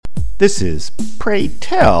This is Pray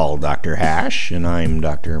Tell Dr. Hash, and I'm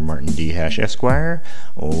Dr. Martin D. Hash, Esquire,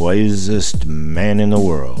 wisest man in the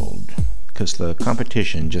world. 'Cause the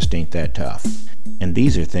competition just ain't that tough. And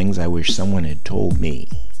these are things I wish someone had told me.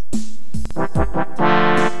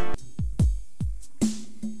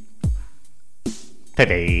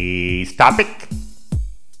 Today's topic: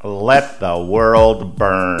 let the world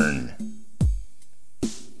burn.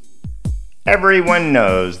 Everyone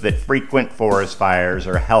knows that frequent forest fires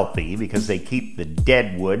are healthy because they keep the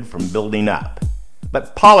dead wood from building up.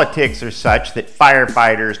 But politics are such that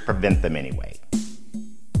firefighters prevent them anyway.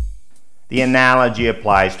 The analogy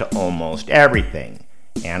applies to almost everything: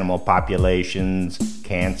 animal populations,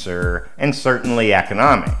 cancer, and certainly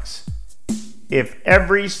economics. If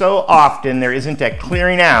every so often there isn't a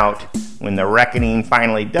clearing out, when the reckoning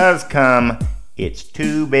finally does come, it's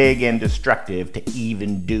too big and destructive to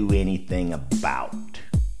even do anything about.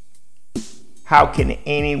 How can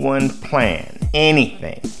anyone plan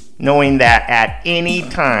anything knowing that at any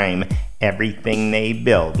time everything they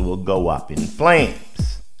build will go up in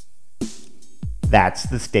flames? That's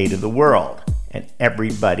the state of the world, and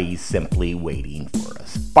everybody's simply waiting for a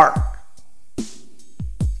spark.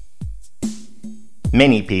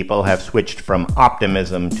 Many people have switched from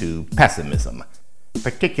optimism to pessimism,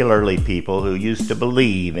 particularly people who used to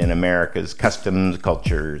believe in America's customs,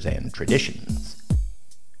 cultures, and traditions.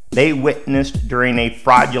 They witnessed during a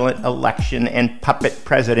fraudulent election and puppet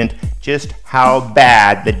president just how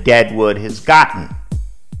bad the deadwood has gotten.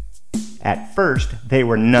 At first, they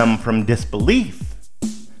were numb from disbelief,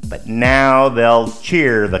 but now they'll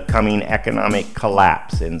cheer the coming economic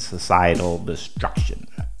collapse and societal destruction.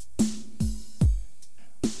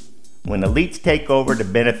 When elites take over to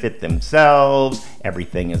benefit themselves,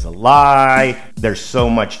 everything is a lie. There's so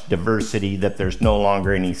much diversity that there's no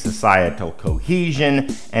longer any societal cohesion,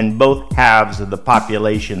 and both halves of the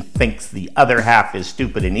population thinks the other half is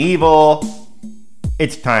stupid and evil.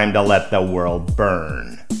 It's time to let the world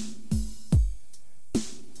burn.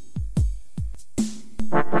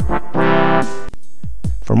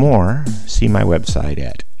 For more, see my website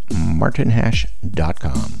at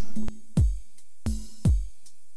martinhash.com.